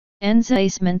Enzyme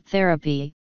replacement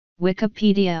therapy,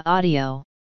 Wikipedia audio.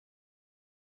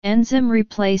 Enzyme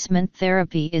replacement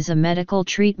therapy is a medical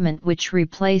treatment which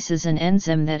replaces an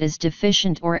enzyme that is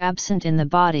deficient or absent in the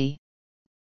body.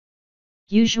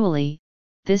 Usually,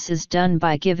 this is done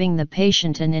by giving the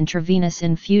patient an intravenous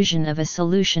infusion of a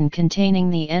solution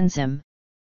containing the enzyme.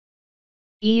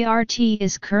 ERT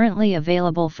is currently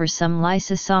available for some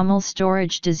lysosomal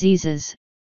storage diseases,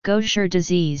 Gaucher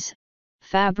disease,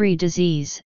 Fabry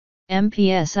disease,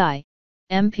 MPS-I,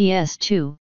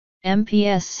 MPS-II,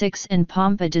 MPS-6 and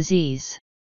Pompe disease.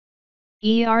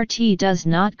 ERT does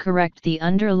not correct the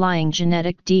underlying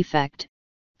genetic defect,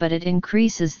 but it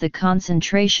increases the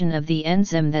concentration of the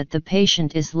enzyme that the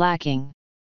patient is lacking.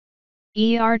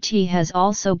 ERT has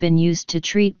also been used to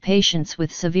treat patients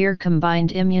with severe combined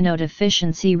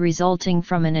immunodeficiency resulting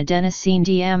from an adenosine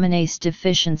deaminase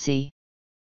deficiency.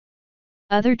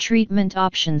 Other treatment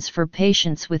options for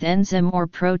patients with enzyme or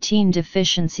protein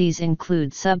deficiencies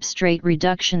include substrate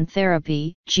reduction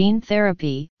therapy, gene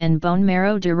therapy, and bone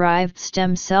marrow-derived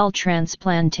stem cell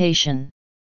transplantation.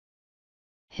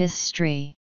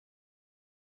 History.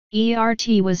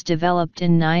 ERT was developed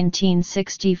in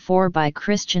 1964 by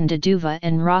Christian Deduva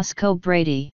and Roscoe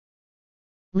Brady.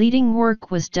 Leading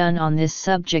work was done on this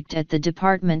subject at the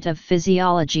Department of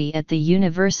Physiology at the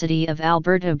University of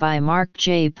Alberta by Mark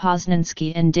J.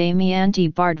 Poznansky and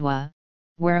Damianti Bardwa,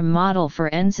 where a model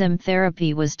for enzyme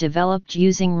therapy was developed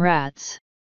using rats.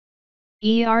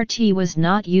 ERT was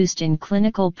not used in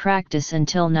clinical practice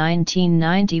until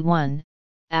 1991,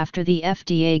 after the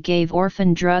FDA gave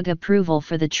orphan drug approval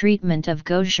for the treatment of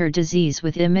Gaucher disease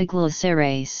with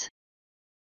imiglucerase.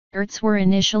 ERTs were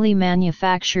initially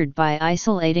manufactured by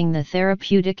isolating the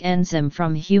therapeutic enzyme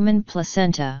from human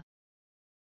placenta.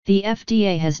 The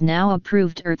FDA has now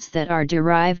approved ERTs that are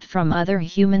derived from other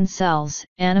human cells,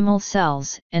 animal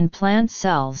cells, and plant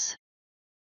cells.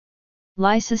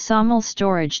 Lysosomal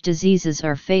storage diseases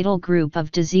are a fatal group of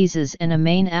diseases and a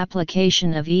main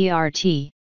application of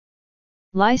ERT.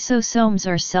 Lysosomes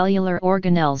are cellular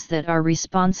organelles that are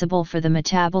responsible for the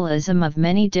metabolism of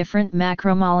many different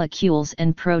macromolecules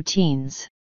and proteins.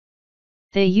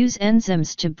 They use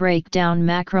enzymes to break down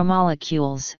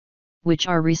macromolecules, which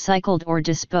are recycled or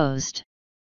disposed.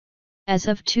 As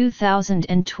of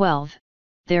 2012,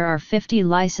 there are 50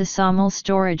 lysosomal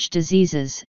storage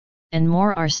diseases, and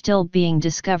more are still being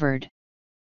discovered.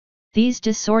 These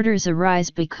disorders arise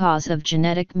because of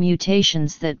genetic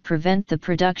mutations that prevent the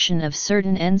production of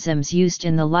certain enzymes used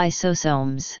in the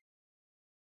lysosomes.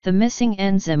 The missing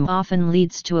enzyme often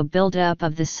leads to a buildup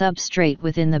of the substrate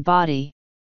within the body.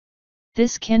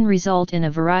 This can result in a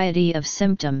variety of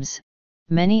symptoms,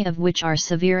 many of which are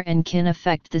severe and can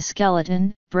affect the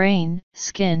skeleton, brain,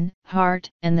 skin,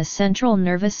 heart, and the central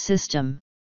nervous system.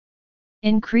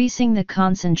 Increasing the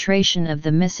concentration of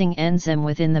the missing enzyme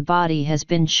within the body has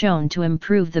been shown to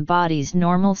improve the body's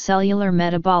normal cellular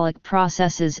metabolic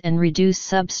processes and reduce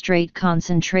substrate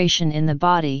concentration in the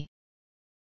body.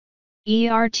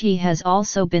 ERT has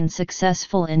also been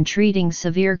successful in treating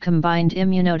severe combined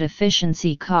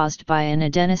immunodeficiency caused by an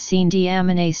adenosine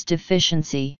deaminase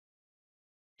deficiency.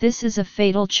 This is a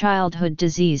fatal childhood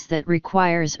disease that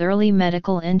requires early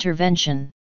medical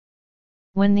intervention.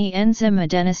 When the enzyme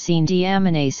adenosine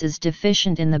deaminase is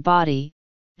deficient in the body,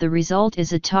 the result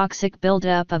is a toxic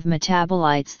buildup of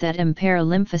metabolites that impair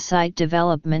lymphocyte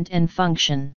development and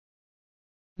function.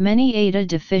 Many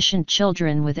ADA-deficient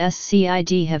children with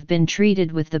SCID have been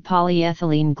treated with the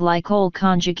polyethylene glycol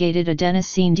conjugated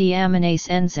adenosine deaminase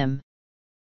enzyme.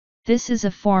 This is a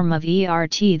form of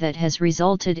ERT that has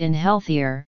resulted in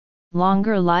healthier,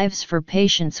 longer lives for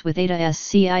patients with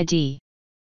ADA-SCID.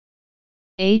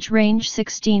 Age range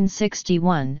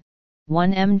 1661,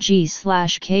 1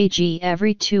 mg/kg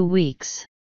every 2 weeks.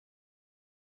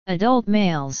 Adult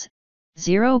males,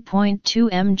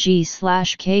 0.2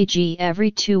 mg/kg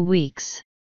every 2 weeks.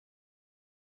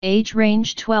 Age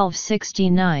range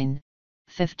 1269,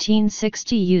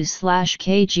 1560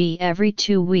 U/kg every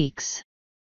 2 weeks.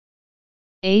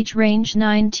 Age range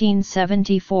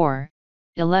 1974,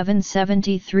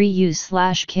 1173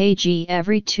 U/kg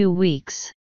every 2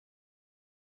 weeks.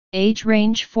 Age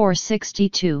range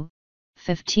 462,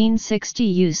 1560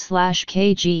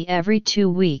 U/kg every 2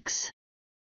 weeks.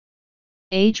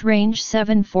 Age range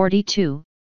 742,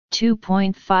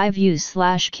 2.5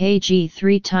 U/kg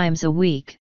 3 times a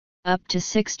week, up to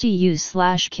 60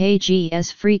 U/kg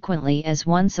as frequently as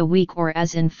once a week or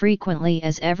as infrequently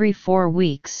as every 4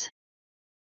 weeks.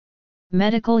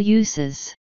 Medical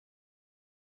uses.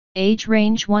 Age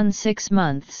range 1-6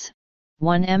 months.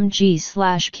 1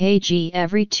 mg/kg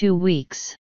every 2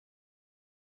 weeks.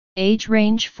 Age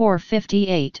range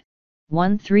 458,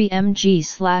 13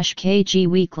 mg/kg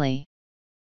weekly.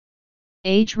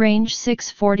 Age range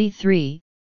 643,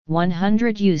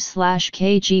 100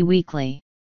 U/kg weekly.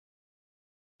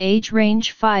 Age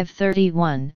range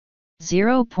 531,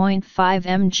 0.5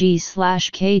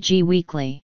 mg/kg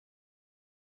weekly.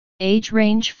 Age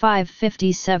range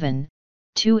 557,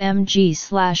 2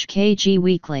 mg/kg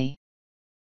weekly.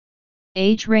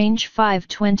 Age range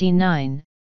 529,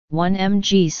 1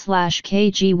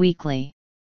 mg/kg weekly.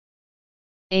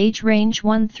 Age range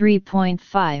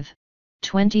 13.5,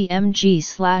 20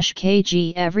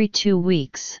 mg/kg every 2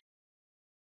 weeks.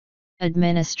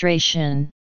 Administration.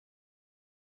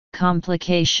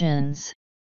 Complications.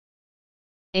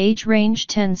 Age range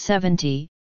 1070,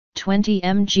 20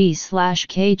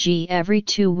 mg/kg every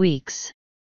 2 weeks.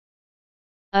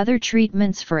 Other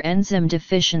treatments for enzyme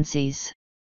deficiencies.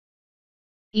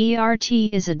 ERT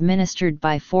is administered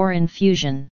by 4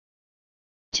 infusion.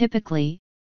 Typically,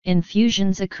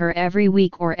 infusions occur every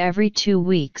week or every 2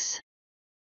 weeks.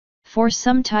 For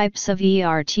some types of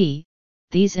ERT,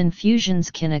 these infusions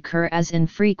can occur as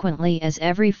infrequently as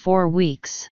every 4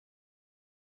 weeks.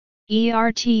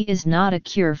 ERT is not a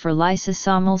cure for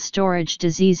lysosomal storage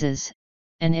diseases,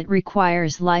 and it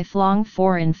requires lifelong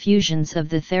 4 infusions of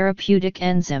the therapeutic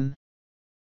enzyme.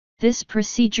 This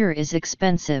procedure is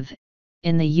expensive.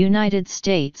 In the United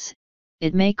States,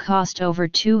 it may cost over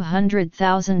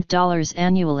 $200,000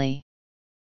 annually.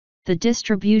 The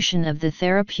distribution of the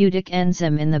therapeutic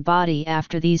enzyme in the body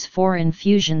after these 4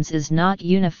 infusions is not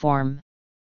uniform.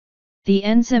 The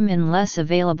enzyme is less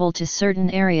available to certain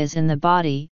areas in the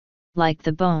body, like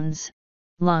the bones,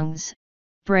 lungs,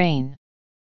 brain.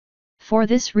 For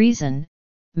this reason,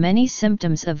 many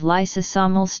symptoms of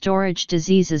lysosomal storage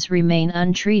diseases remain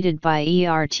untreated by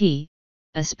ERT,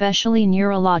 especially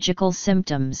neurological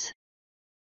symptoms.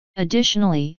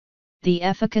 Additionally, the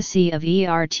efficacy of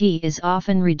ERT is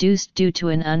often reduced due to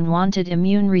an unwanted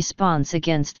immune response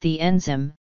against the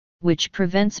enzyme, which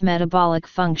prevents metabolic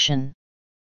function.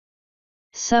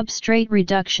 Substrate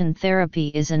reduction therapy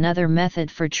is another method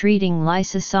for treating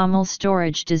lysosomal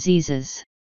storage diseases.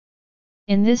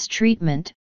 In this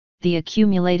treatment, the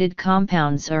accumulated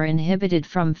compounds are inhibited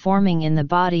from forming in the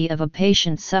body of a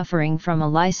patient suffering from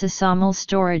a lysosomal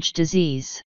storage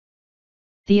disease.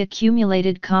 The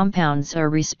accumulated compounds are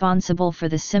responsible for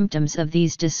the symptoms of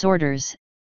these disorders,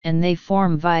 and they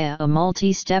form via a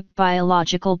multi-step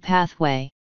biological pathway.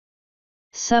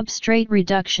 Substrate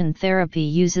reduction therapy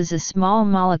uses a small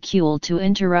molecule to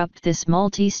interrupt this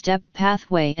multi-step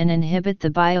pathway and inhibit the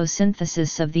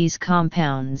biosynthesis of these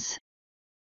compounds.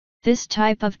 This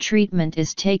type of treatment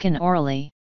is taken orally.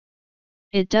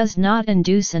 It does not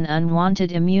induce an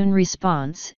unwanted immune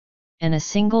response, and a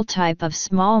single type of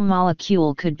small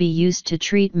molecule could be used to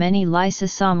treat many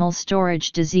lysosomal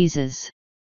storage diseases.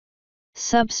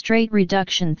 Substrate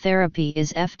reduction therapy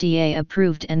is FDA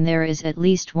approved and there is at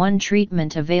least 1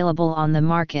 treatment available on the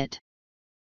market.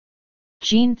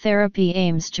 Gene therapy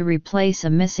aims to replace a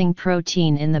missing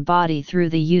protein in the body through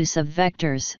the use of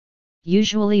vectors,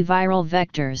 usually viral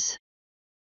vectors.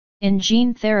 In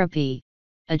gene therapy,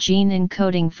 a gene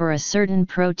encoding for a certain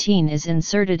protein is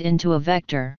inserted into a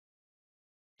vector.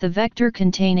 The vector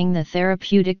containing the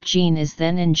therapeutic gene is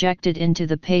then injected into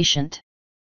the patient.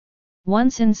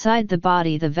 Once inside the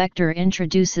body, the vector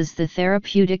introduces the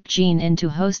therapeutic gene into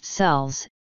host cells,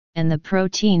 and the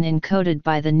protein encoded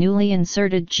by the newly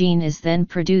inserted gene is then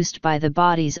produced by the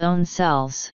body's own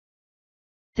cells.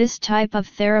 This type of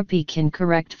therapy can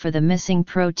correct for the missing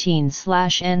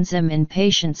protein/enzyme in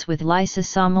patients with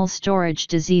lysosomal storage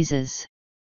diseases.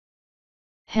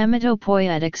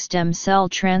 Hematopoietic stem cell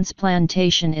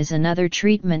transplantation is another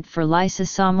treatment for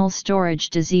lysosomal storage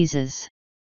diseases.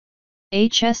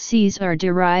 HSCs are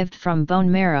derived from bone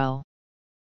marrow.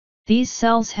 These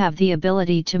cells have the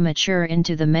ability to mature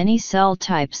into the many cell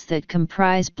types that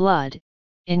comprise blood,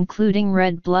 including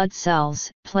red blood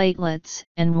cells, platelets,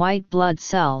 and white blood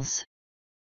cells.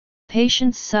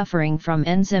 Patients suffering from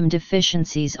enzyme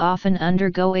deficiencies often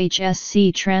undergo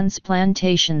HSC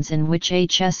transplantations in which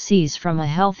HSCs from a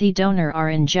healthy donor are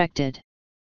injected.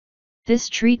 This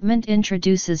treatment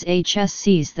introduces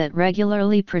HSCs that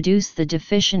regularly produce the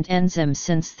deficient enzyme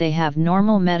since they have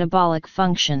normal metabolic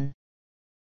function.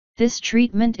 This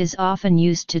treatment is often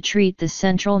used to treat the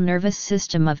central nervous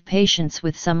system of patients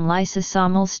with some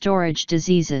lysosomal storage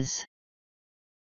diseases.